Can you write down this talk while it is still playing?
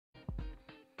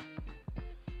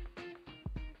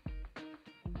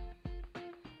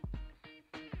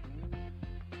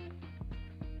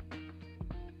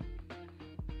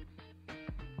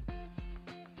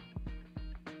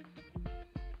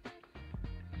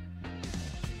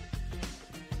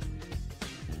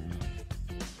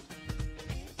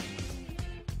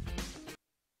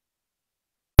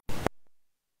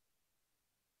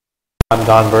I'm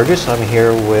Don Burgess. I'm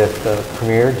here with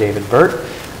Premier David Burt.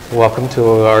 Welcome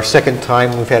to our second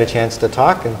time we've had a chance to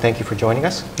talk, and thank you for joining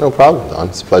us. No problem, Don.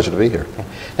 It's a pleasure to be here.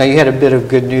 Now, you had a bit of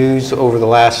good news over the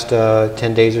last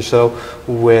 10 days or so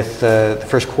with the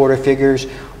first quarter figures.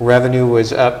 Revenue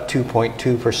was up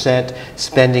 2.2%.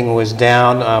 Spending was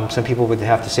down. Some people would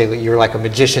have to say that you're like a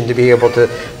magician to be able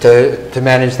to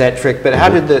manage that trick. But how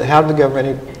did the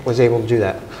government was able to do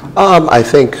that? I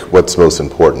think what's most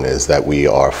important is that we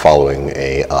are following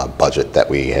a budget that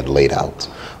we had laid out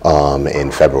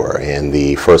in February. And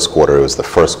the first quarter was the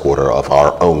first quarter of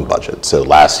our own budget. So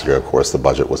last year, of course, the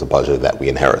budget was a budget that we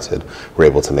inherited. We were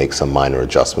able to make some minor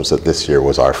adjustments. But this year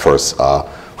was our first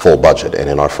full budget. And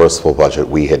in our first full budget,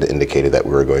 we had indicated that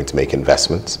we were going to make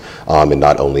investments in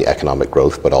not only economic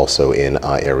growth, but also in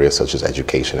areas such as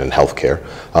education and healthcare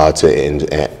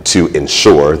to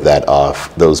ensure that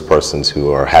those persons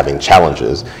who are having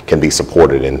challenges can be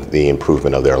supported in the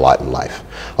improvement of their lot in life.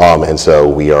 And so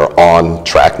we are on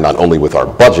track, not only with our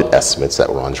budget estimates that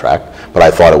we're on track, but I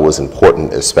thought it was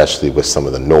important, especially with some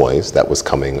of the noise that was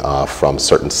coming from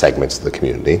certain segments of the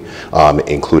community,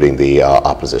 including the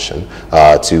opposition,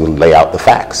 to lay out the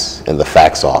facts. And the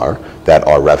facts are that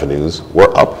our revenues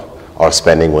were up, our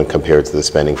spending when compared to the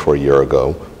spending for a year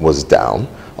ago was down,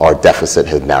 our deficit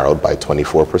had narrowed by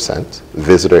 24%,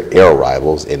 visitor air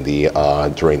arrivals in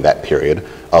during that period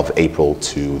of April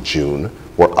to June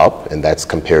were up, and that's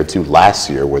compared to last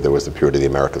year where there was the period of the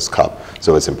America's Cup.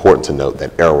 So it's important to note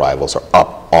that air arrivals are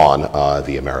up on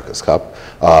the America's Cup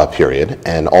period.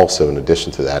 And also in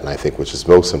addition to that, and I think which is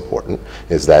most important,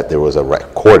 is that there was a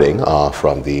recording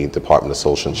from the Department of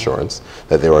Social Insurance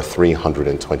that there are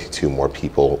 322 more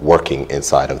people working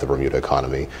inside of the Bermuda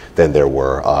economy than there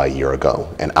were a year ago.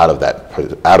 And out of that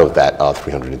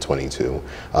 322,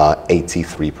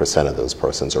 83% of those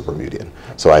persons are Bermudian.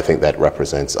 So I think that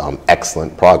represents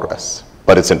excellent progress.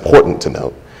 But it's important to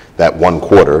note that one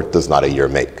quarter does not a year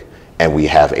make. And we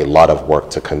have a lot of work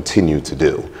to continue to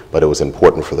do. But it was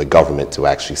important for the government to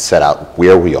actually set out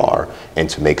where we are and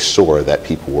to make sure that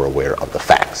people were aware of the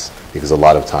facts. Because a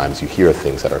lot of times you hear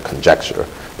things that are conjecture,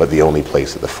 but the only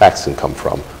place that the facts can come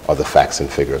from are the facts and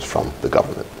figures from the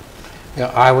government. You know,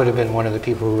 I would have been one of the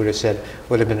people who would have said,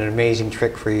 would have been an amazing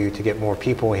trick for you to get more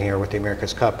people in here with the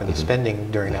America's Cup and the spending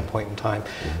during that point in time.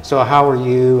 So how are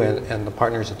you and the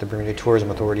partners at the Bermuda Tourism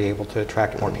Authority able to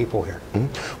attract more people here?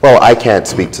 Well, I can't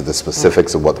speak to the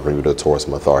specifics of what the Bermuda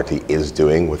Tourism Authority is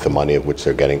doing with the money of which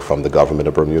they're getting from the government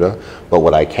of Bermuda, but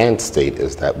what I can state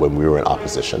is that when we were in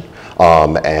opposition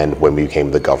and when we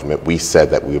became the government, we said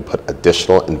that we would put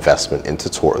additional investment into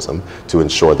tourism to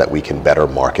ensure that we can better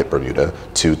market Bermuda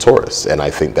to tourists. And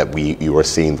I think that you are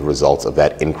seeing the results of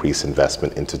that increased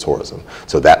investment into tourism.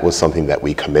 So that was something that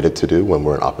we committed to do when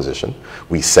we were in opposition.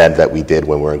 We said that we did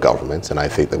when we were in government, and I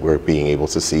think that we're being able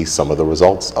to see some of the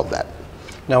results of that.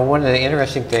 Now, one of the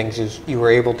interesting things is you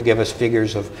were able to give us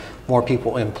figures of more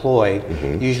people employed.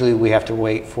 Usually we have to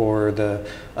wait for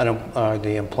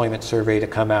the employment survey to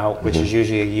come out, which is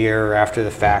usually a year after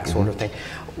the fact sort of thing.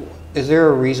 Is there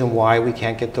a reason why we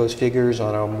can't get those figures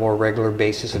on a more regular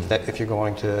basis if you're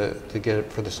going to get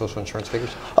it for the social insurance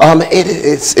figures?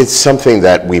 It's something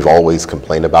that we've always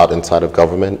complained about inside of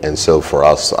government, and so for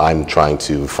us, I'm trying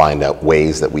to find out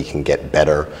ways that we can get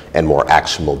better and more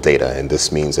actionable data, and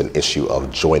this means an issue of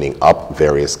joining up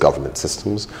various government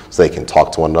systems so they can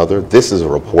talk to one another. This is a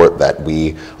report that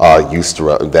we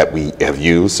have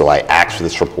used, so I asked for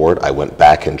this report. I went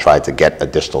back and tried to get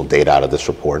additional data out of this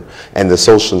report, and the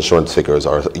social insurance figures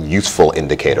are a useful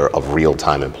indicator of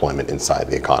real-time employment inside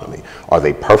the economy. Are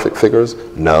they perfect figures?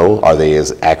 No. Are they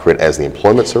as accurate as the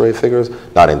employment survey figures?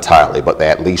 Not entirely, but they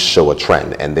at least show a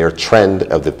trend. And their trend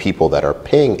of the people that are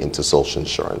paying into social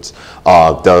insurance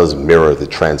does mirror the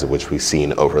trends of which we've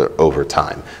seen over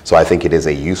time. So I think it is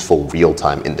a useful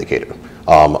real-time indicator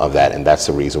of that, and that's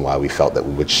the reason why we felt that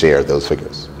we would share those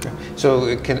figures.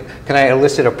 So can I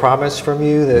elicit a promise from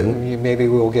you that maybe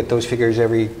we will get those figures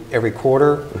every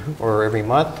quarter or every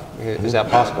month? Is that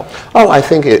possible? Oh, I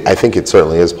think it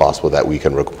certainly is possible that we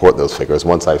can report those figures.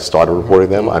 Once I've started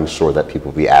reporting them, I'm sure that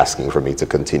people will be asking for me to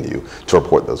continue to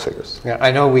report those figures. Yeah,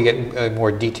 I know we get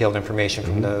more detailed information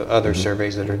from the other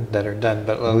surveys that are done,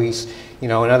 but at least in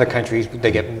other countries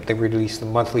they release the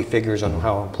monthly figures on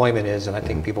how employment is, and I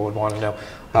think people would want to know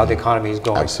how the economy is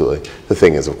going. Absolutely. The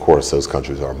thing is, of course, those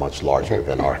countries are much larger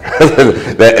than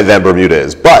than Bermuda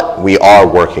is, but we are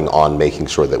working on making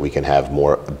sure that we can have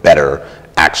better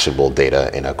actionable data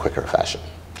in a quicker fashion.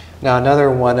 Now, another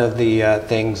one of the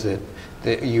things that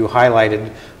that you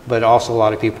highlighted, but also a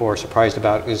lot of people are surprised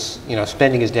about is,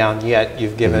 spending is down, yet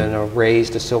you've given a raise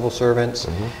to civil servants,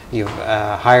 you've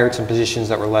hired some positions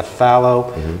that were left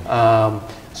fallow.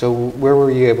 So where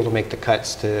were you able to make the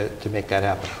cuts to make that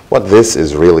happen? What this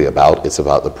is really about, it's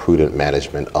about the prudent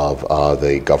management of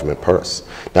the government purse.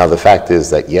 Now, the fact is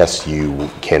that yes, you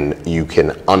can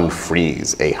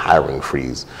unfreeze a hiring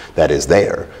freeze that is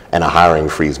there, and a hiring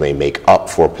freeze may make up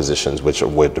for positions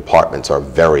where departments are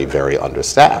very, very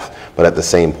understaffed. But at the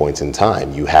same point in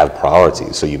time, you have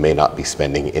priorities, so you may not be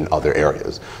spending in other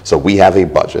areas. So we have a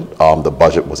budget. The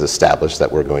budget was established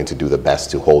that we're going to do the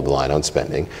best to hold the line on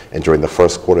spending, and during the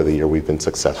first quarter of the year, we've been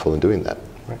successful in doing that.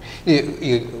 Right.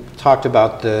 You talked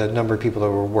about the number of people that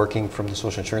were working from the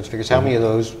social insurance figures. How many of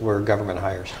those were government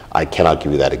hires? I cannot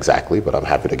give you that exactly, but I'm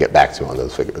happy to get back to you on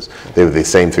those figures. They were the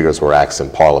same figures were asked in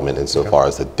Parliament insofar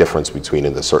as the difference between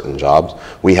in the certain jobs.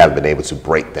 We have been able to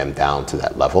break them down to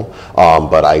that level,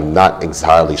 but I'm not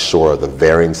entirely sure of the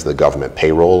variance of the government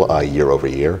payroll year over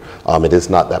year. It is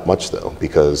not that much though,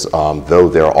 because though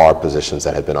there are positions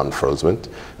that have been unfrozen,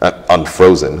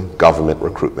 government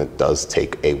recruitment does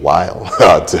take a while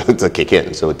to kick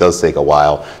in. So it does take a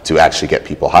while to actually get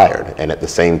people hired. And at the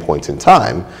same point in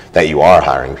time that you are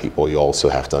hiring people, you also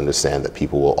have to understand that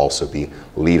people will also be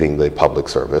leaving the public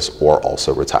service or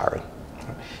also retiring.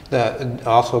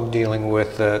 Also dealing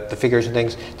with the figures and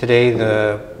things. Today,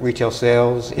 the retail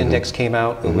sales index came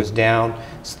out. It was down.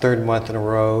 It's the third month in a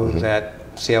row that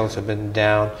sales have been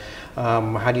down.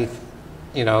 How do you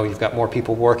you've got more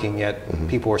people working, yet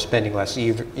people are spending less,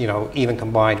 even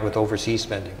combined with overseas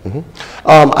spending.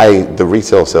 The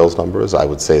retail sales numbers, I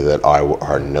would say that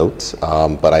are notes,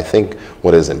 but I think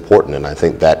what is important, and I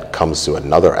think that comes to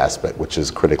another aspect which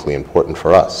is critically important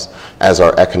for us. As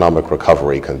our economic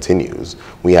recovery continues,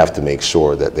 we have to make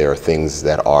sure that there are things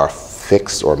that are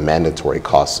fixed or mandatory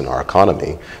costs in our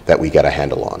economy that we get a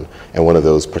handle on. And one of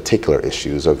those particular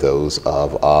issues are those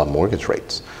of mortgage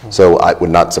rates. So it would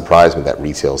not surprise me that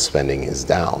retail spending is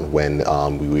down when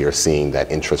we are seeing that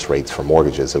interest rates for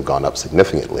mortgages have gone up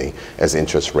significantly as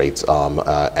interest rates,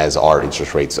 as our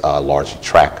interest rates largely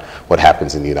track what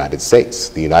happens in the United States.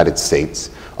 The United States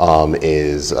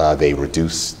they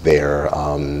reduce their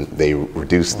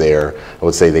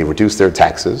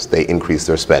taxes, they increase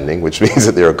their spending, which means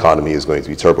that their economy is going to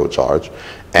be turbocharged,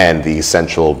 and the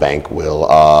central bank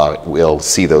will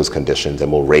see those conditions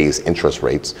and will raise interest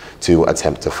rates to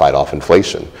attempt to fight off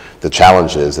inflation. The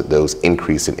challenge is that those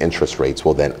increase in interest rates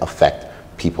will then affect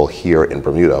people here in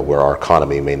Bermuda, where our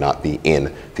economy may not be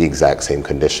in the exact same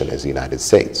condition as the United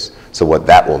States. So what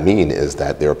that will mean is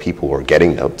that there are people who are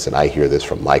getting notes, and I hear this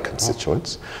from my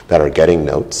constituents, that are getting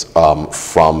notes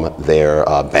from their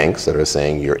banks that are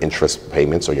saying your interest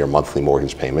payments or your monthly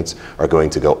mortgage payments are going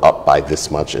to go up by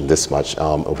this much and this much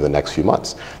over the next few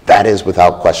months. That is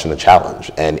without question a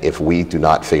challenge, and if we do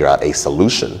not figure out a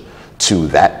solution to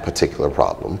that particular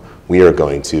problem, we are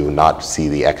going to not see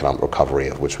the economic recovery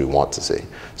of which we want to see.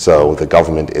 So the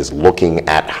government is looking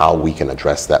at how we can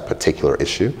address that particular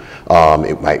issue.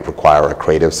 It might require a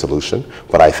creative solution,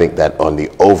 but I think that on the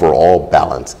overall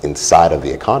balance inside of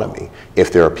the economy,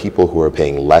 if there are people who are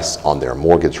paying less on their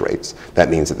mortgage rates, that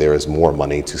means that there is more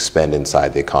money to spend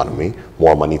inside the economy,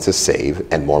 more money to save,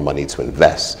 and more money to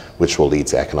invest, which will lead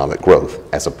to economic growth,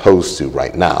 as opposed to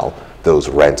right now, those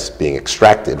rents being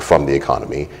extracted from the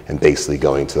economy and basically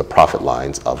going to the profit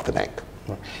lines of the bank.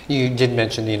 You did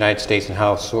mention the United States and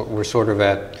how we're sort of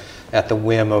at the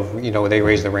whim of, they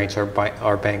raise the rates,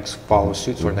 our banks follow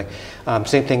suit sort of thing.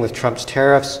 Same thing with Trump's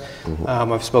tariffs.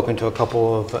 I've spoken to a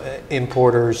couple of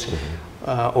importers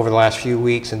over the last few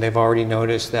weeks, and they've already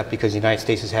noticed that because the United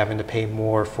States is having to pay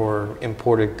more for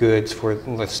imported goods for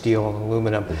steel and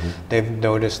aluminum, they've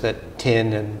noticed that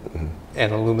tin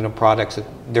and aluminum products that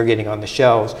they're getting on the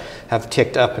shelves have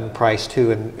ticked up in price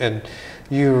too, and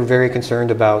you're very concerned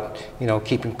about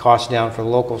keeping costs down for the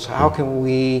locals. How can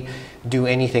we do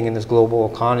anything in this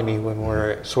global economy when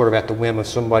we're sort of at the whim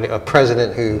of a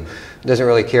president who doesn't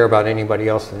really care about anybody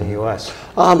else in the U.S.?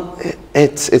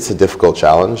 It's a difficult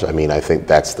challenge. I mean, I think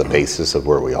that's the basis of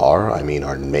where we are. I mean,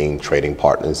 our main trading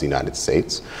partner is the United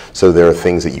States. So there are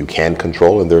things that you can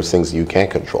control and there's things that you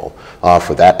can't control.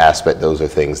 For that aspect, those are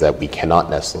things that we cannot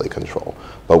necessarily control.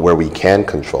 But where we can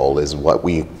control is what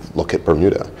we look at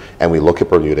Bermuda. And we look at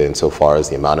Bermuda insofar as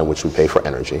the amount in which we pay for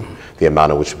energy, the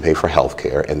amount in which we pay for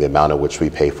healthcare, and the amount in which we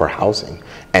pay for housing.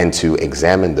 and to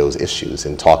examine those issues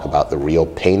and talk about the real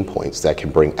pain points that can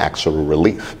bring actual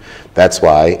relief. That's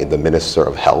why the Minister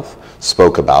of Health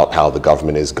spoke about how the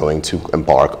government is going to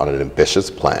embark on an ambitious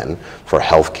plan for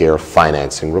healthcare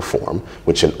financing reform,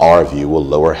 which in our view will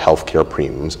lower healthcare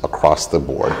premiums across the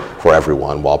board for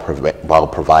everyone while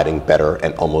providing better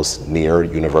and almost near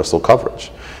universal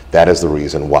coverage. That is the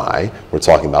reason why we're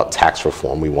talking about tax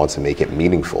reform. We want to make it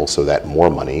meaningful so that more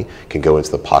money can go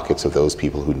into the pockets of those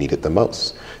people who need it the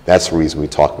most. That's the reason we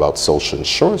talk about social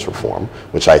insurance reform,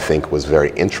 which I think was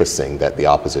very interesting that the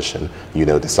opposition,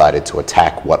 decided to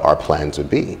attack what our plans would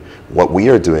be. What we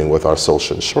are doing with our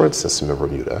social insurance system in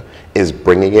Bermuda is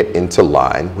bringing it into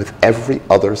line with every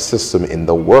other system in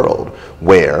the world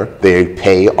where they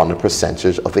pay on a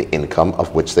percentage of the income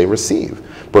of which they receive.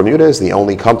 Bermuda is the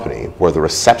only company where the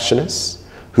receptionist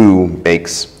who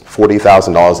makes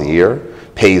 $40,000 a year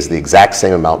pays the exact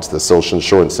same amount to the social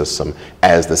insurance system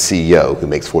as the CEO who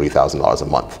makes $40,000 a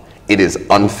month. It is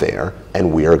unfair,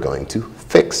 and we are going to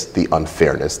fix the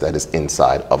unfairness that is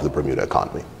inside of the Bermuda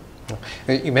economy.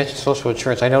 You mentioned social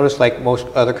insurance. I noticed, like most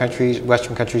other countries,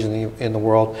 Western countries in the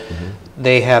world,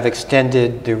 they have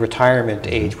extended the retirement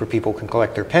age where people can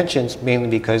collect their pensions, mainly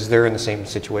because they're in the same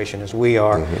situation as we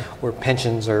are, where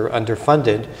pensions are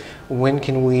underfunded. When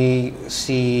can we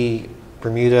see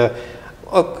Bermuda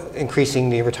increasing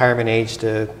the retirement age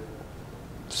to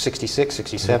 66,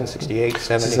 67, 68,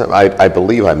 70? I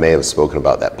believe I may have spoken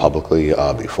about that publicly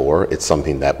before. It's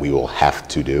something that we will have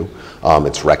to do.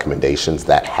 It's recommendations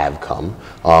that have come,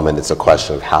 and it's a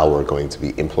question of how we're going to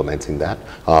be implementing that.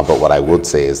 But what I would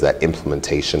say is that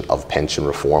implementation of pension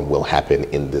reform will happen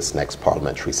in this next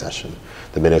parliamentary session.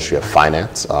 The Ministry of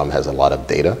Finance has a lot of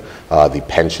data. The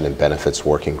Pension and Benefits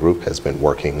Working Group has been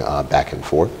working back and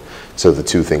forth. So the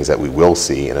two things that we will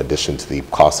see, in addition to the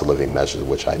cost of living measures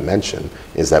which I mentioned,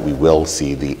 is that we will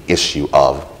see the issue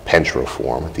of pension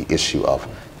reform, the issue of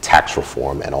tax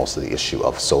reform, and also the issue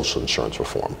of social insurance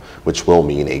reform, which will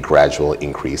mean a gradual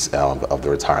increase of the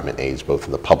retirement age, both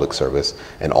in the public service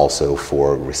and also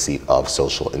for receipt of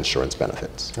social insurance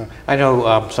benefits. I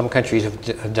know some countries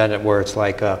have done it where it's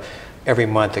like every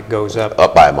month it goes up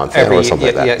by a month, or something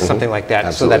like that. Yeah, something like that,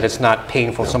 Absolutely. so that it's not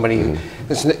painful. Somebody,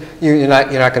 you're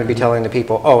not going to be telling the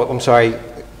people, oh, I'm sorry,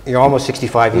 you're almost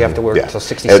 65, you have to work until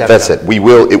 67. That's it.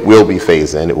 It will be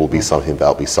phased in. It will be something that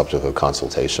will be subject to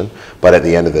consultation. But at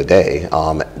the end of the day,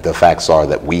 the facts are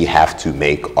that we have to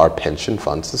make our pension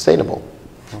fund sustainable.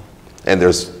 And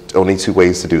there's only two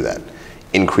ways to do that.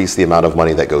 Increase the amount of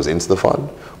money that goes into the fund,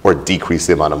 or decrease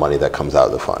the amount of money that comes out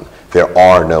of the fund. There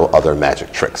are no other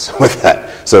magic tricks with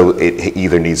that. So it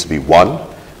either needs to be one,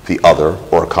 the other,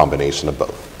 or a combination of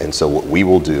both. And so what we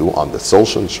will do on the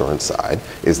social insurance side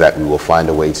is that we will find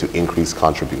a way to increase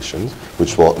contributions,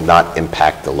 which will not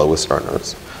impact the lowest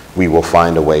earners. We will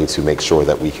find a way to make sure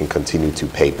that we can continue to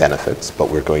pay benefits, but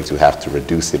we're going to have to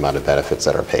reduce the amount of benefits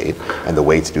that are paid. And the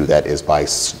way to do that is by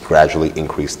gradually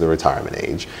increasing the retirement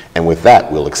age. And with that,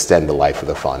 we'll extend the life of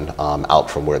the fund out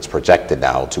from where it's projected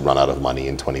now to run out of money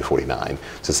in 2049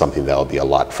 to something that will be a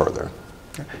lot further.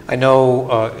 I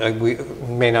know we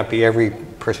may not be every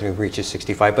person who reaches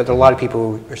 65, but a lot of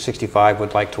people who are 65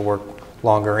 would like to work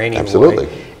longer anyway. Absolutely.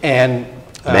 And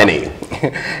many.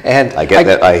 And I get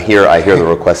that. I hear the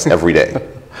requests every day.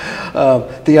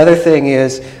 The other thing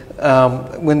is,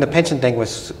 when the pension thing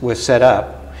was set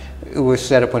up, it was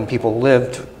set up when people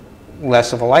lived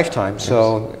less of a lifetime.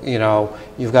 So,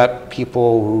 you've got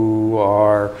people who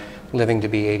are living to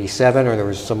be 87, or there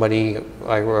was somebody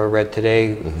I read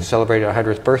today who celebrated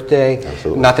 100th birthday.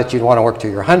 Absolutely. Not that you'd want to work till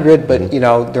you're 100, but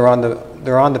they're on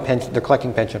the pension, they're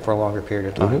collecting pension for a longer period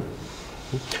of time.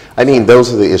 I mean,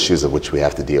 those are the issues of which we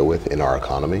have to deal with in our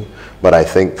economy. But I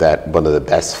think that one of the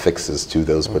best fixes to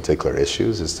those particular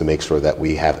issues is to make sure that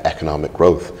we have economic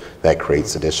growth that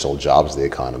creates additional jobs in the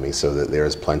economy so that there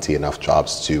is plenty enough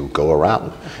jobs to go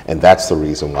around. And that's the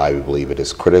reason why we believe it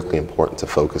is critically important to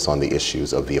focus on the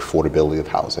issues of the affordability of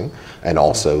housing, and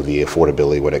also the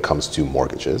affordability when it comes to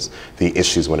mortgages, the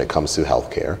issues when it comes to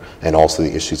healthcare, and also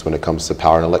the issues when it comes to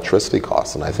power and electricity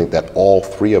costs. And I think that all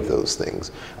three of those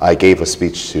things, I gave a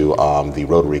speech to the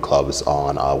Rotary Clubs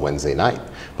on Wednesday night,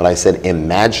 but I said,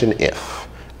 imagine if,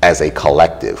 as a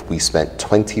collective, we spent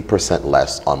 20%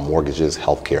 less on mortgages,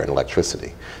 healthcare, and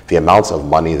electricity. The amounts of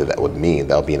money that would mean,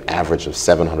 that would be an average of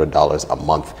 $700 a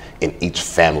month in each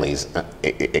family's,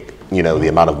 the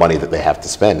amount of money that they have to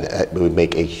spend. It would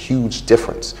make a huge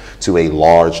difference to a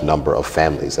large number of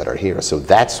families that are here. So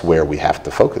that's where we have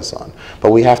to focus on.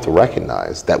 But we have to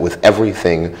recognize that with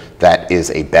everything that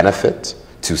is a benefit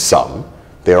to some,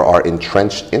 there are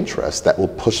entrenched interests that will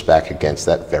push back against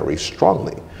that very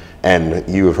strongly. And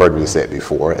you have heard me say it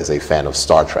before, as a fan of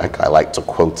Star Trek, I like to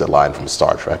quote a line from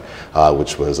Star Trek,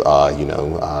 which was,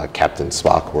 Captain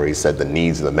Spock, where he said, the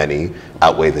needs of the many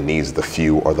outweigh the needs of the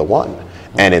few or the one.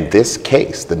 And in this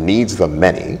case, the needs of the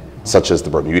many, such as the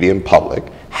Bermudian public,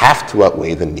 have to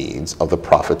outweigh the needs of the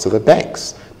profits of the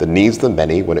banks. The needs of the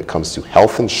many when it comes to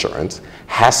health insurance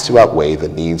has to outweigh the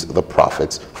needs of the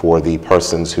profits for the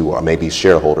persons who are maybe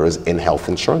shareholders in health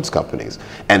insurance companies.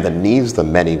 And the needs of the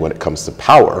many when it comes to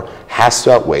power has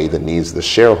to outweigh the needs of the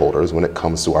shareholders when it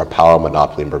comes to our power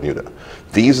monopoly in Bermuda.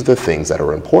 These are the things that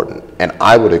are important, and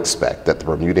I would expect that the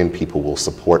Bermudian people will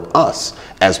support us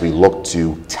as we look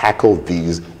to tackle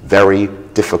these very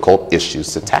difficult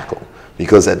issues to tackle.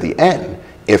 Because at the end,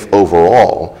 if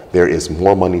overall there is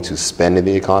more money to spend in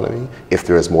the economy, if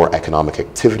there is more economic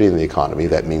activity in the economy,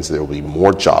 that means there will be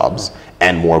more jobs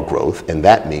and more growth, and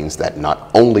that means that not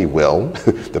only will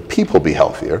the people be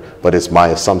healthier, but it's my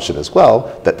assumption as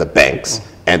well that the banks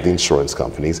and the insurance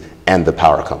companies and the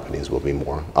power companies will be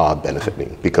more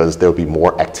benefiting, because there will be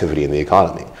more activity in the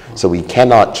economy. So we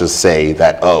cannot just say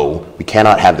that, oh, we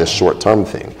cannot have this short-term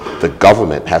thing. The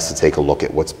government has to take a look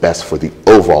at what's best for the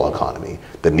overall economy,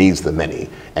 the needs of the many.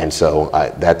 And so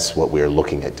that's what we're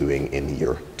looking at doing in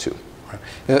year 2.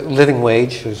 Living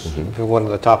wage is one of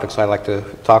the topics I like to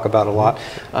talk about a lot.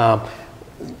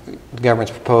 The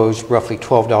government's proposed roughly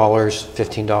 $12,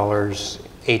 $15,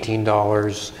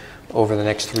 $18 over the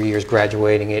next 3 years,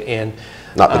 graduating it in.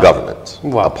 Not the government.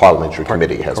 A parliamentary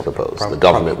committee has proposed. The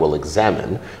government will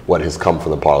examine what has come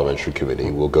from the parliamentary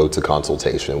committee. We'll go to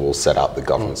consultation. We'll set out the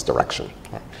government's direction.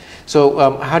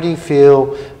 So how do you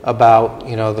feel about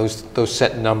those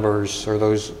set numbers or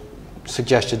those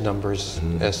suggested numbers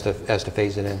as to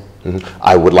phase it in?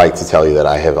 I would like to tell you that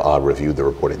I have reviewed the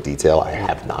report in detail. I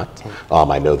have not.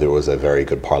 I know there was a very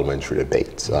good parliamentary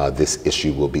debate. This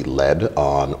issue will be led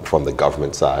from the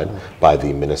government side by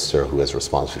the minister who is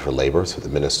responsible for labor, so the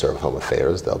Minister of Home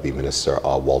Affairs. There'll be Minister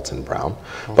Walton Brown.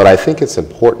 But I think it's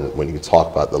important when you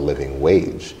talk about the living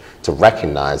wage to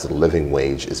recognize that the living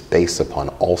wage is based upon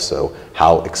also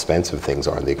how expensive things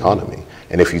are in the economy.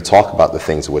 And if you talk about the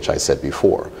things which I said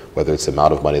before, whether it's the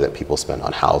amount of money that people spend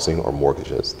on housing or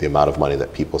mortgages, the amount of money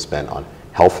that people spend on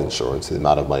health insurance, the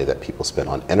amount of money that people spend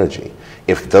on energy,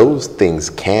 if those things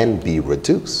can be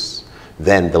reduced,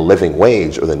 then the living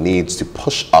wage or the needs to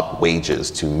push up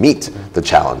wages to meet the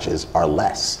challenges are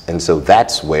less. And so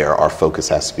that's where our focus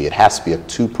has to be. It has to be a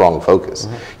two-pronged focus.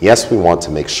 Yes, we want to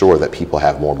make sure that people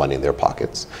have more money in their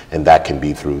pockets, and that can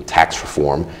be through tax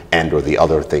reform and or the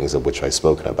other things of which I've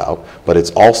spoken about, but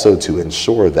it's also to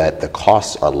ensure that the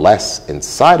costs are less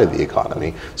inside of the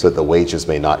economy so that the wages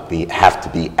may not have to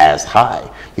be as high.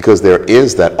 Because there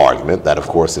is that argument that, of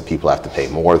course, if people have to pay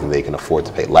more, then they can afford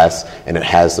to pay less, and it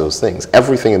has those things.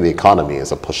 Everything in the economy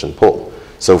is a push and pull.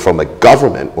 So from a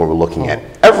government, when we're looking at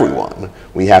everyone,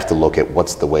 we have to look at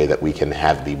what's the way that we can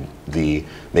have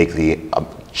make the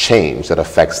change that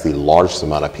affects the largest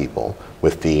amount of people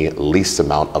with the least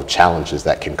amount of challenges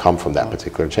that can come from that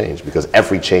particular change. Because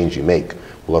every change you make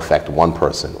will affect one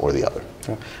person or the other.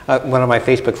 One of my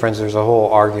Facebook friends, there's a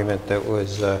whole argument that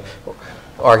was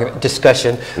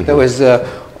discussion that was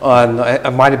on,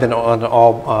 it might have been on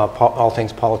all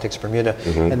things politics Bermuda,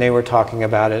 and they were talking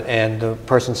about it, and the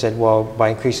person said, well, by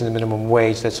increasing the minimum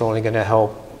wage, that's only going to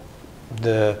help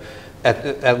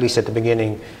at least at the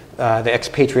beginning, the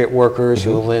expatriate workers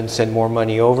who will then send more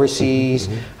money overseas.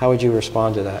 How would you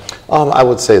respond to that? I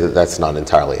would say that that's not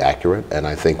entirely accurate, and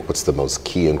I think what's the most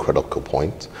key and critical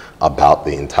point about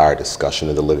the entire discussion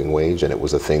of the living wage, and it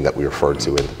was a thing that we referred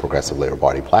to in the Progressive Labor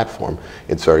Party platform,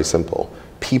 it's very simple.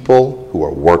 People who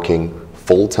are working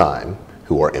full-time,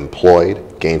 who are employed,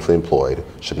 gainfully employed,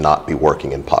 should not be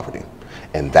working in poverty.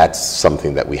 And that's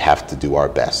something that we have to do our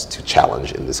best to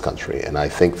challenge in this country. And I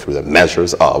think through the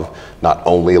measures of not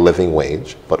only a living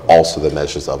wage, but also the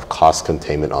measures of cost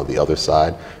containment on the other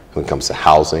side, when it comes to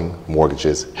housing,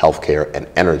 mortgages, healthcare, and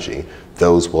energy,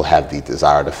 those will have the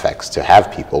desired effects to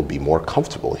have people be more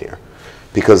comfortable here.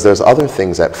 Because there's other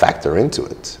things that factor into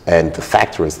it, and the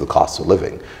factor is the cost of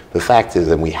living. The fact is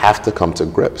that we have to come to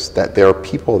grips that there are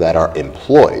people that are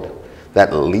employed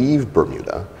that leave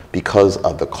Bermuda because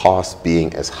of the costs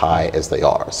being as high as they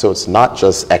are. So it's not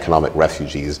just economic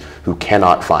refugees who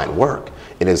cannot find work.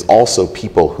 It is also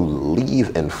people who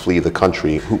leave and flee the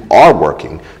country who are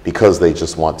working because they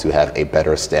just want to have a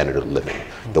better standard of living.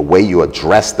 The way you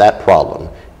address that problem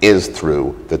is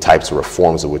through the types of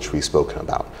reforms of which we've spoken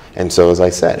about. And so, as I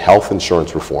said, health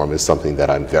insurance reform is something that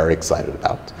I'm very excited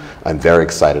about. I'm very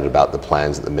excited about the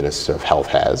plans that the Minister of Health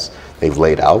has. They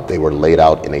were laid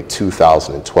out in a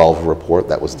 2012 report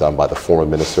that was done by the former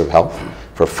Minister of Health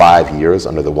For 5 years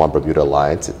under the One Bermuda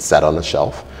Alliance, it sat on the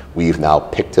shelf. We've now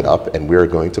picked it up and we're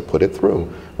going to put it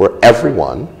through where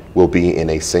everyone will be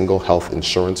in a single health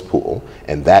insurance pool,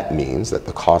 and that means that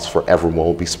the cost for everyone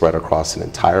will be spread across an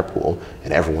entire pool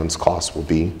and everyone's costs will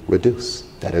be reduced.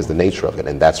 That is the nature of it,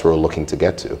 and that's where we're looking to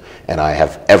get to. And I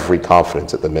have every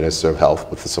confidence that the Minister of Health,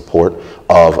 with the support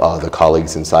of the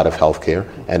colleagues inside of healthcare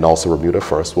and also Bermuda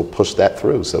First, will push that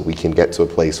through so we can get to a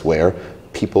place where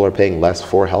people are paying less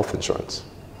for health insurance.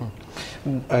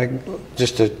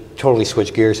 Just to totally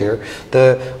switch gears here,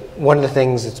 one of the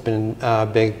things that's been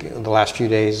big in the last few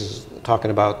days is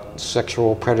talking about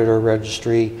sexual predator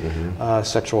registry,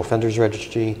 sexual offenders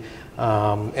registry.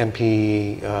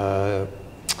 MP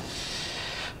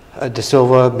De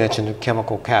Silva mentioned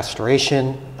chemical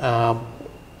castration.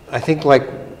 I think like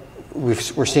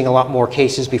we're seeing a lot more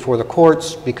cases before the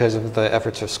courts because of the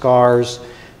efforts of SCARS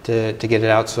to get it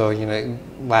out. So, you know,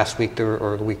 last week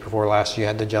or the week before last, you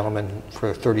had the gentleman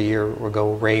for 30-year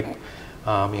ago rape.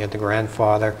 You had the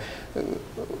grandfather.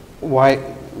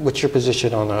 What's your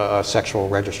position on a sexual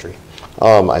registry?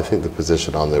 I think the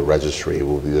position on the registry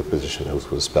will be the position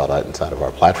that was spelled out inside of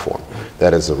our platform.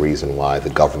 That is the reason why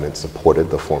the government supported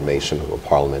the formation of a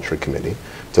parliamentary committee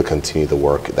to continue the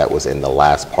work that was in the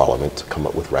last parliament to come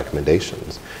up with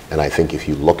recommendations. And I think if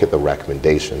you look at the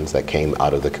recommendations that came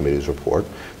out of the committee's report,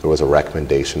 there was a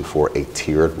recommendation for a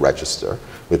tiered register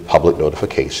with public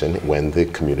notification when the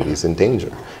community is in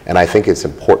danger. And I think it's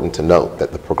important to note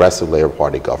that the Progressive Labour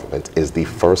Party government is the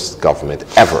first government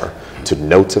ever to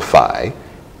notify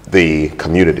the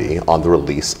community on the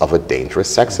release of a dangerous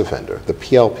sex offender. The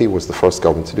PLP was the first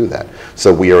government to do that.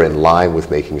 So we are in line with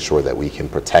making sure that we can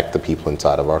protect the people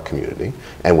inside of our community,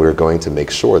 and we're going to make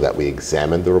sure that we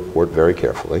examine the report very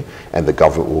carefully, and the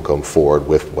government will come forward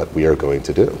with what we are going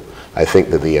to do. I think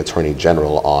that the Attorney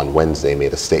General on Wednesday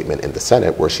made a statement in the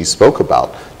Senate where she spoke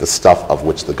about the stuff of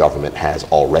which the government has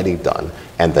already done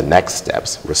and the next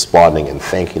steps, responding and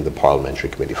thanking the parliamentary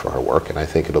committee for her work. And I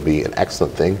think it'll be an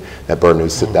excellent thing that Burt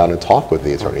News sit down and talk with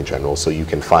the Attorney General so you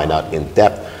can find out in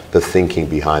depth the thinking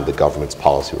behind the government's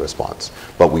policy response.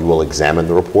 But we will examine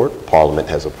the report. Parliament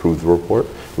has approved the report.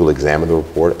 We'll examine the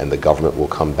report, and the government will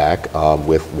come back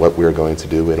with what we're going to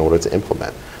do in order to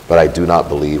implement. But I do not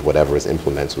believe whatever is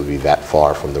implemented would be that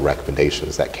far from the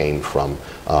recommendations that came from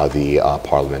the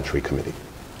parliamentary committee.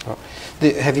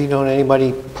 Have you known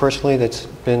anybody personally that's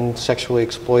been sexually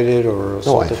exploited or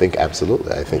assaulted? No, I think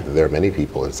absolutely. I think that there are many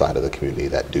people inside of the community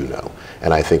that do know.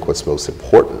 And I think what's most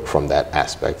important from that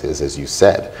aspect is, as you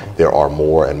said, there are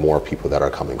more and more people that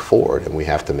are coming forward, and we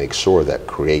have to make sure that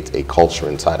create a culture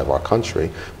inside of our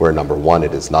country where, number one,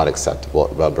 it is not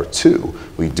acceptable. Number two,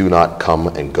 we do not come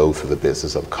and go through the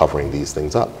business of covering these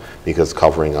things up, because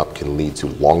covering up can lead to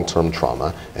long-term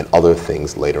trauma and other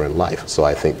things later in life. So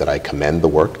I think that I commend the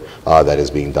work that is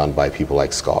being done by people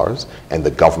like SCARS, and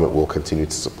the government will continue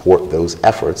to support those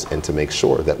efforts and to make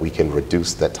sure that we can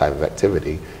reduce that type of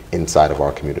activity inside of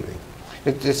our community.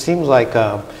 It seems like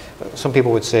some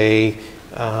people would say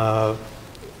the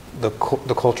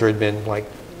culture had been like,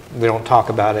 we don't talk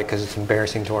about it because it's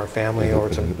embarrassing to our family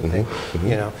or something.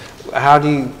 You know, how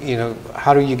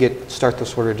do you start those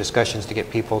sort of discussions to get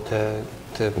people to?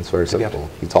 It's very simple.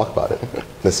 You talk about it.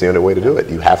 That's the only way to do it.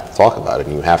 You have to talk about it,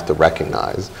 and you have to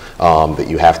recognize that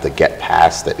you have to get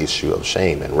past that issue of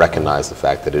shame and recognize the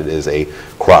fact that it is a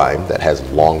crime that has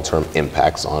long-term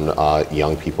impacts on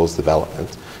young people's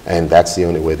development. And that's the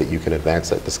only way that you can advance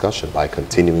that discussion, by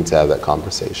continuing to have that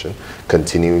conversation,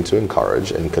 continuing to encourage,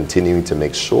 and continuing to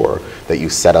make sure that you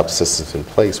set up systems in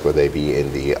place, whether they be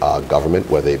in the government,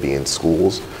 whether they be in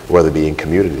schools, whether they be in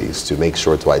communities, to make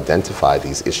sure to identify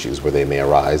these issues where they may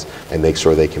arise and make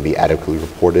sure they can be adequately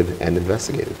reported and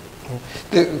investigated.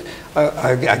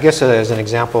 I guess as an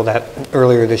example, that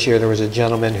earlier this year there was a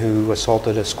gentleman who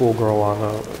assaulted a schoolgirl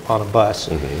on a bus,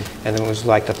 and it was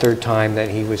like the third time that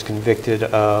he was convicted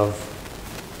of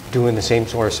doing the same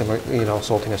sort of similar,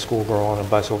 assaulting a schoolgirl on a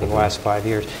bus over the last 5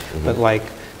 years. But like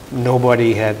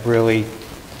nobody had really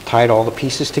tied all the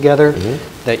pieces together.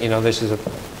 That this is a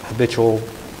habitual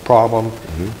problem.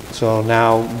 So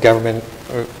now government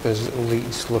is at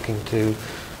least looking to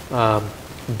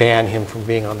ban him from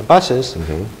being on the buses.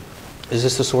 Is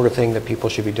this the sort of thing that people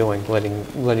should be doing,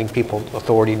 letting people,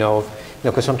 authority know,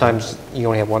 because sometimes you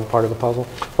only have one part of the puzzle?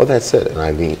 Well, that's it. And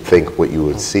I think what you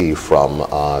would see from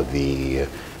the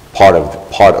part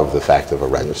of the fact of a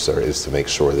register is to make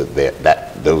sure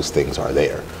that those things are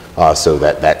there. So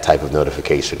that type of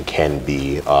notification can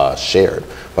be shared.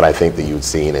 But I think that you've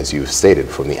seen, as you've stated,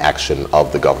 from the action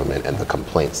of the government and the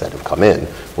complaints that have come in,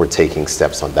 we're taking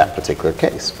steps on that particular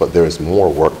case. But there is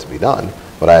more work to be done.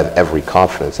 but I have every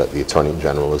confidence that the Attorney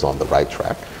General is on the right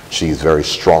track. She's very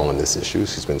strong on this issue.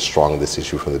 She's been strong on this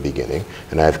issue from the beginning,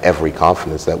 and I have every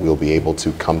confidence that we'll be able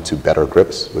to come to better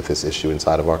grips with this issue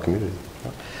inside of our community.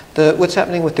 What's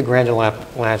happening with the Grand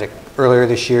Atlantic? Earlier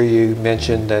this year you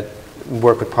mentioned that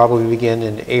work would probably begin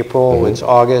in April, it's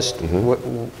August.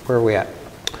 Where are we at?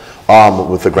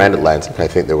 With the Grand Atlantic, I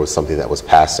think there was something that was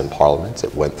passed in Parliament.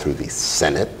 It went through the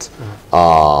Senate.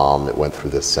 It went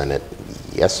through the Senate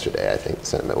yesterday, I think.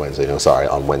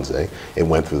 On Wednesday. It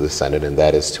went through the Senate, and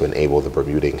that is to enable the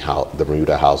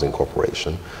Bermuda Housing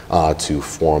Corporation to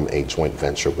form a joint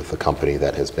venture with the company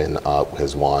that has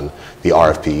won the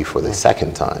RFP for the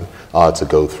second time to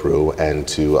go through and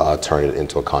to turn it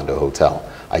into a condo hotel.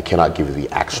 I cannot give you the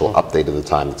actual update of the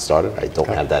time it started. I don't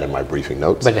have that in my briefing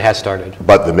notes. But it has started.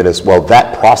 But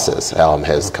that process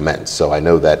has commenced. So I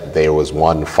know that there was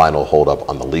one final holdup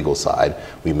on the legal side.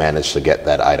 We managed to get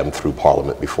that item through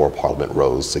Parliament before Parliament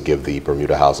rose to give the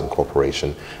Bermuda Housing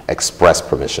Corporation express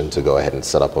permission to go ahead and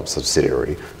set up a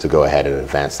subsidiary to go ahead and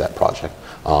advance that project.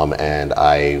 And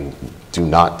I do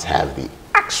not have the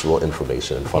actual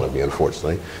information in front of me,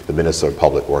 unfortunately. The Minister of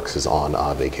Public Works is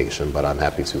on vacation, but I'm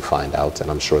happy to find out, and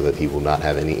I'm sure that he will not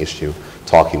have any issue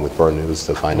talking with Burt News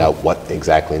to find out what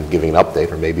exactly, and giving an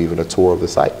update or maybe even a tour of the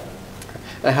site.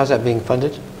 And how's that being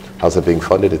funded? How's it being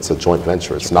funded? It's a joint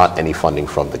venture. It's not any funding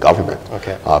from the government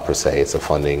per se. It's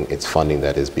funding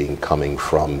that is coming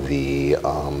from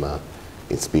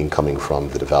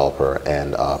the developer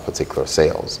and particular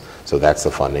sales. So that's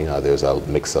the funding. There's a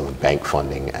mix of bank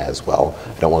funding as well.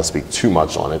 I don't want to speak too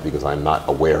much on it because I'm not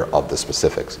aware of the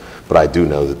specifics, but I do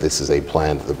know that this is a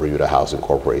plan that the Bermuda Housing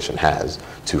Corporation has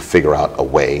to figure out a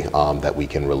way that we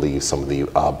can relieve some of the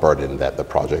burden that the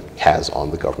project has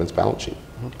on the government's balance sheet.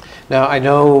 Now, I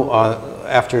know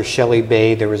after Shelley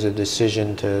Bay, there was a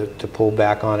decision to pull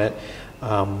back on it.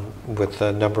 With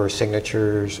a number of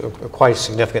signatures, quite a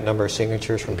significant number of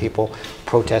signatures from people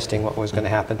protesting what was going to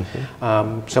happen.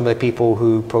 Some of the people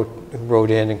who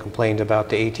wrote in and complained about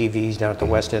the ATVs down at the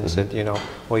West End said,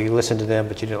 well, you listened to them,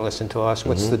 but you didn't listen to us.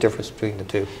 What's the difference between the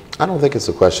two? I don't think it's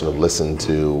a question of listen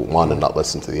to one and not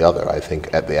listen to the other. I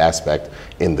think at the aspect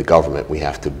in the government, we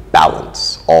have to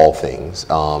balance all things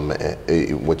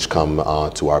which come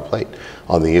to our plate.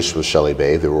 On the issue of Shelley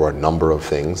Bay, there were a number of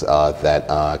things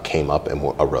that came up and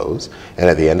arose. And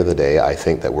at the end of the day, I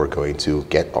think that we're going to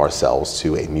get ourselves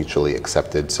to a mutually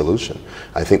accepted solution.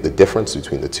 I think the difference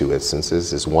between the two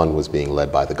instances is one was being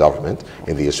led by the government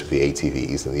in the issue of the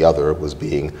ATVs, and the other was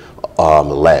being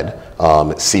led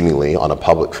seemingly on a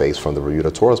public face from the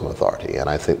Bermuda Tourism Authority. And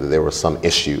I think that there were some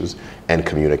issues and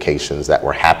communications that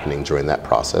were happening during that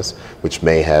process, which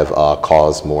may have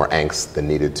caused more angst than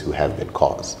needed to have been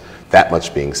caused. That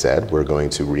much being said, we're going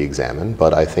to re-examine,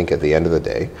 but I think at the end of the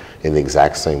day, in the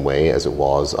exact same way as it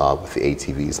was with the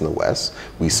ATVs in the West,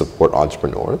 we support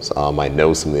entrepreneurs. I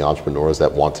know some of the entrepreneurs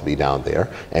that want to be down there,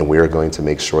 and we're going to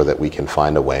make sure that we can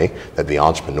find a way that the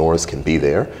entrepreneurs can be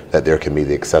there, that there can be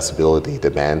the accessibility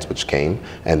demands which came,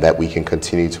 and that we can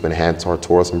continue to enhance our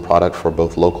tourism product for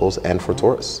both locals and for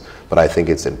tourists. But I think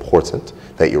it's important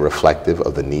that you're reflective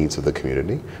of the needs of the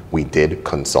community. We did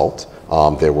consult.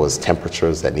 There was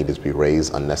temperatures that needed to be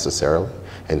raised unnecessarily.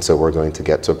 And so we're going to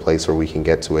get to a place where we can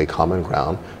get to a common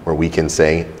ground where we can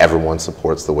say everyone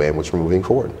supports the way in which we're moving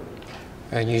forward.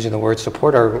 And using the word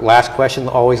support, our last question,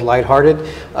 always lighthearted.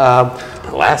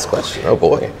 Last question, oh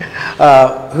boy.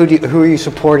 Who are you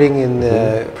supporting in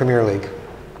the Premier League?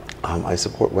 I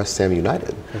support West Ham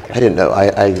United. Okay. I didn't know.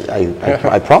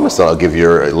 I promised that I'll give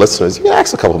your listeners, you can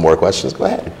ask a couple more questions. Go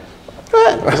ahead. Go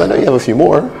ahead, because I know you have a few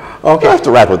more. Okay. I have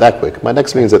to wrap it that quick. My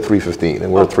next meeting's at 3:15,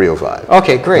 and we're at 3:05.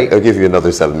 Okay, great. I'll give you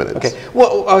another 7 minutes. Okay.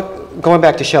 Well, going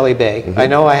back to Shelley Bay, I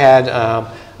know I had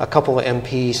a couple of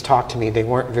MPs talk to me. They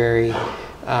weren't very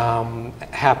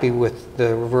happy with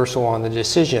the reversal on the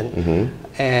decision.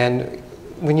 And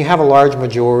when you have a large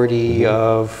majority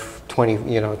of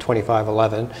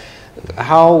 25-11,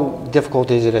 how difficult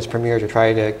is it as Premier to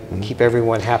try to keep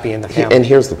everyone happy in the family? And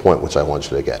here's the point which I want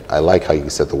you to get. I like how you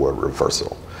said the word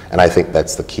reversal. And I think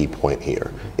that's the key point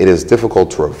here. It is difficult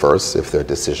to reverse if their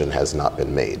decision has not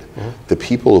been made. The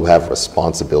people who have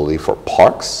responsibility for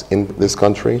parks in this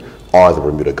country are the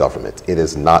Bermuda government. It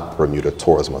is not Bermuda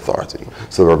Tourism Authority.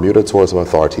 So the Bermuda Tourism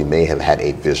Authority may have had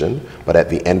a vision, but at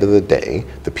the end of the day,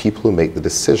 the people who make the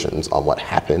decisions on what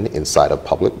happened inside of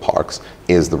public parks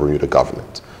is the Bermuda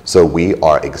government. So we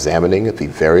are examining the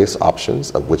various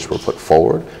options of which were put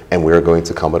forward, and we're going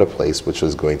to come at a place which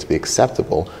is going to be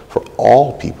acceptable for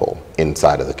all people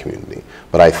inside of the community.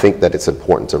 But I think that it's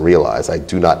important to realize I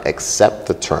do not accept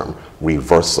the term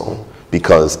reversal,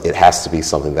 because it has to be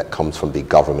something that comes from the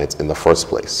government in the first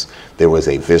place. There was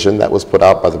a vision that was put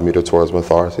out by the Bermuda Tourism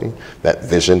Authority. That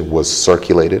vision was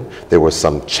circulated. There were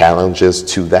some challenges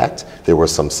to that. There were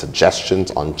some suggestions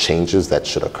on changes that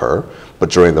should occur. But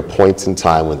during the points in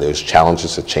time when there's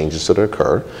challenges or changes that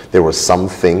occur, there were some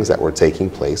things that were taking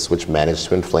place which managed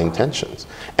to inflame tensions.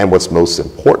 And what's most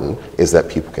important is that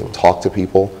people can talk to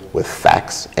people with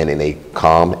facts and in a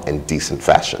calm and decent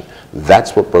fashion.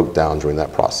 That's what broke down during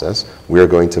that process. We are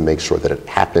going to make sure that it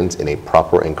happens in a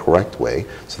proper and correct way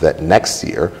so that next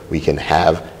year we can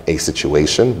have a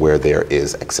situation where there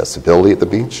is accessibility at the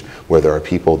beach, where there are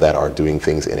people that are doing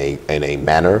things in a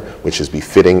manner which is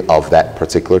befitting of that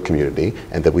particular community,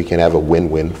 and that we can have a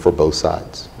win-win for both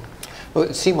sides. Well,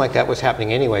 it seemed like that was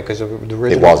happening anyway, because the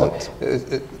original... It wasn't.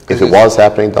 If it was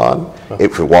happening, Don,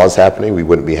 if it was happening, we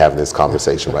wouldn't be having this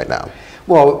conversation right now.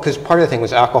 Well, because part of the thing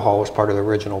was alcohol was part of the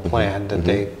original plan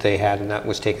that they had, and that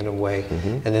was taken away.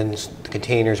 And then the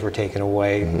containers were taken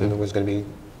away, and it was going to be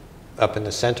up in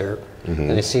the center.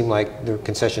 And it seemed like the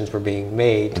concessions were being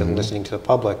made to listening to the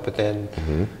public, but then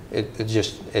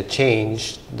it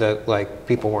changed. Like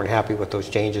people weren't happy with those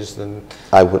changes. Then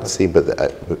I would see,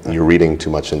 but you're reading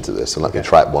too much into this, and let me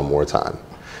try it one more time.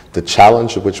 The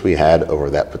challenge of which we had over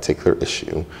that particular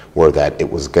issue were that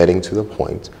it was getting to the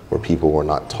point where people were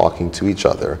not talking to each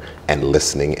other and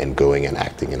listening and going and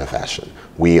acting in a fashion.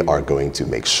 We are going to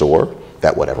make sure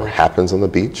that whatever happens on the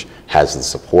beach has the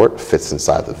support, fits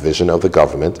inside the vision of the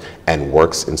government, and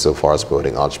works insofar as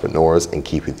promoting entrepreneurs and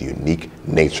keeping the unique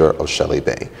nature of Shelly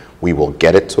Bay. We will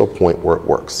get it to a point where it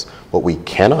works. What we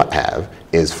cannot have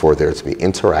is for there to be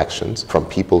interactions from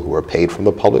people who are paid from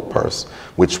the public purse,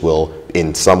 which will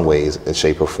in some ways, in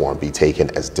shape or form, be taken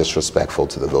as disrespectful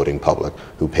to the voting public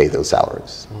who pay those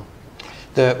salaries.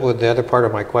 The other part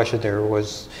of my question there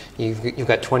was you've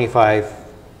got 24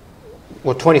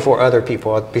 other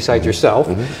people besides yourself.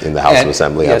 In the House of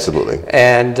Assembly, yes, absolutely.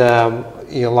 And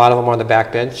a lot of them are on the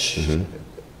backbench.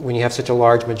 When you have such a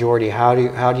large majority, how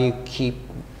do you keep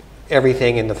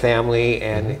everything in the family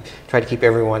and try to keep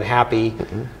everyone happy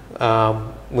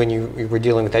when you were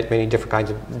dealing with that many different kinds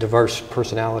of diverse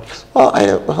personalities? Well,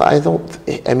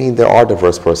 I mean, there are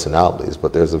diverse personalities,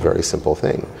 but there's a very simple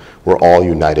thing. We're all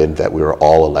united that we were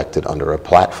all elected under a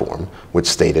platform which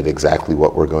stated exactly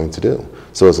what we're going to do.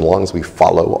 So as long as we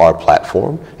follow our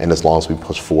platform and as long as we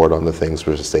push forward on the things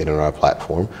which are stated in our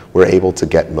platform, we're able to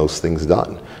get most things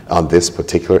done. On this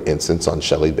particular instance on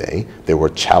Shelly Bay, there were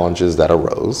challenges that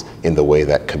arose in the way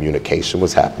that communication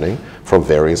was happening from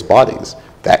various bodies.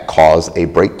 That caused a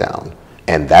breakdown,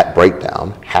 and that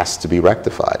breakdown has to be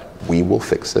rectified. We will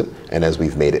fix it, and as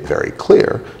we've made it very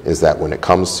clear, is that when it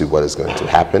comes to what is going to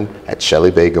happen at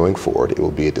Shelly Bay going forward, it will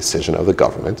be a decision of the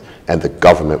government, and the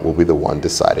government will be the one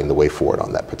deciding the way forward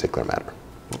on that particular matter.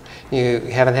 You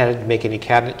haven't had to make any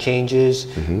cabinet changes,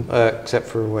 except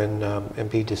for when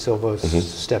MP De Silva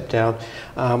stepped down.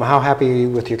 How happy are you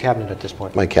with your cabinet at this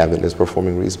point? My cabinet is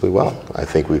performing reasonably well. I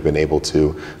think we've been able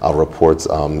to report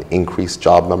increased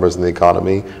job numbers in the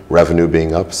economy, revenue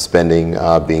being up, spending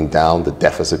being down, the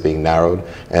deficit being narrowed,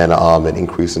 and an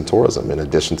increase in tourism. In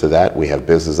addition to that, we have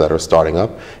businesses that are starting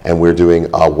up, and we're doing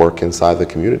work inside the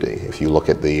community. If you look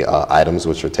at the items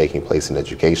which are taking place in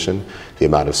education, the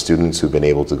amount of students who've been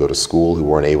able to go to school who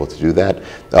weren't able to do that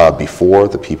before,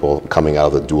 the people coming out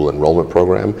of the dual enrollment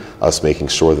program, us making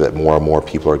sure that more and more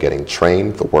people are getting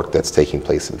trained, the work that's taking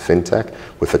place in fintech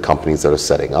with the companies that are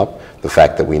setting up, the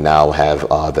fact that we now have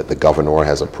that the governor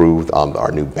has approved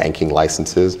our new banking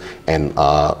licenses and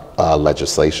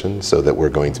legislation so that we're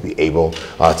going to be able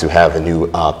to have new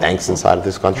banks inside of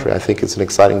this country. I think it's an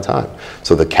exciting time.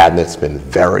 So the cabinet's been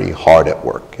very hard at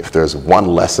work. If there's one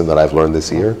lesson that I've learned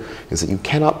this year is that you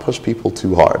cannot push people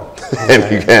too hard.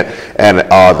 And you can't. And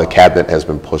the cabinet has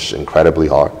been pushed incredibly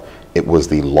hard. It was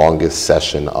the longest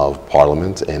session of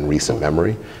Parliament in recent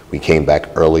memory. We came back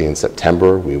early in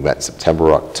September. We went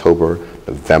September, October,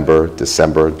 November,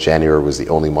 December. January was the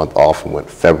only month off. We went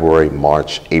February,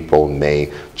 March, April,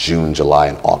 May, June, July,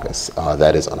 and August.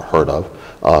 That is unheard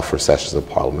of for sessions of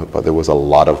Parliament, but there was a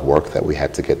lot of work that we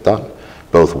had to get done.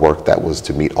 Both work that was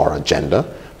to meet our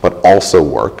agenda, but also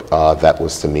work that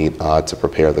was to meet to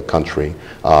prepare the country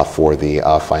for the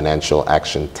Financial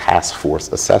Action Task Force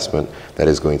assessment that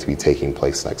is going to be taking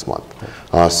place next month.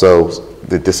 So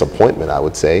the disappointment, I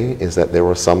would say, is that there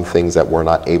were some things that were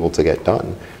not able to get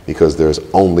done because there's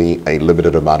only a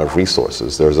limited amount of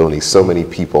resources. There's only so many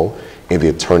people in the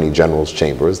Attorney General's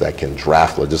chambers that can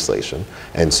draft legislation,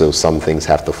 and so some things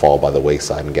have to fall by the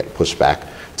wayside and get pushed back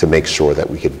to make sure that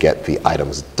we could get the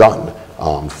items done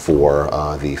for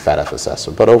the FATF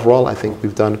assessment. But overall, I think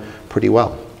we've done pretty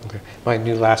well. Okay. My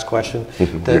new last question.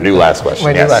 Your new last question,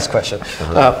 My new yes. last question.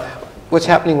 What's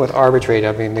happening with Arbitrate?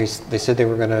 I mean, they said they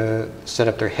were going to set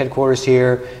up their headquarters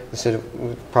here. They said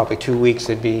probably 2 weeks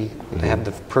they'd be have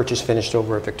the purchase finished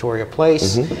over at Victoria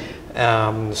Place.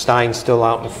 Stein's still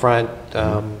out in front.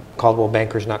 Caldwell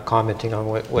Banker's not commenting on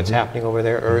what's happening over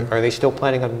there. Are they still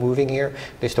planning on moving here?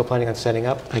 Are they still planning on setting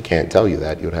up? I can't tell you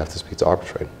that. You would have to speak to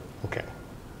Arbitrate. Okay.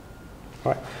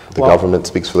 All right. The government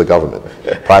speaks for the government.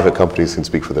 Private companies can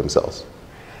speak for themselves.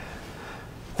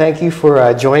 Thank you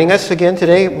for joining us again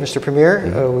today, Mr.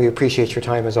 Premier. We appreciate your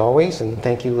time as always, and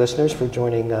thank you, listeners, for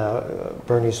joining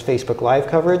Bernie's Facebook Live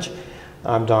coverage.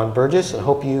 I'm Don Burgess, and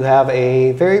hope you have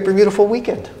a very beautiful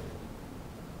weekend.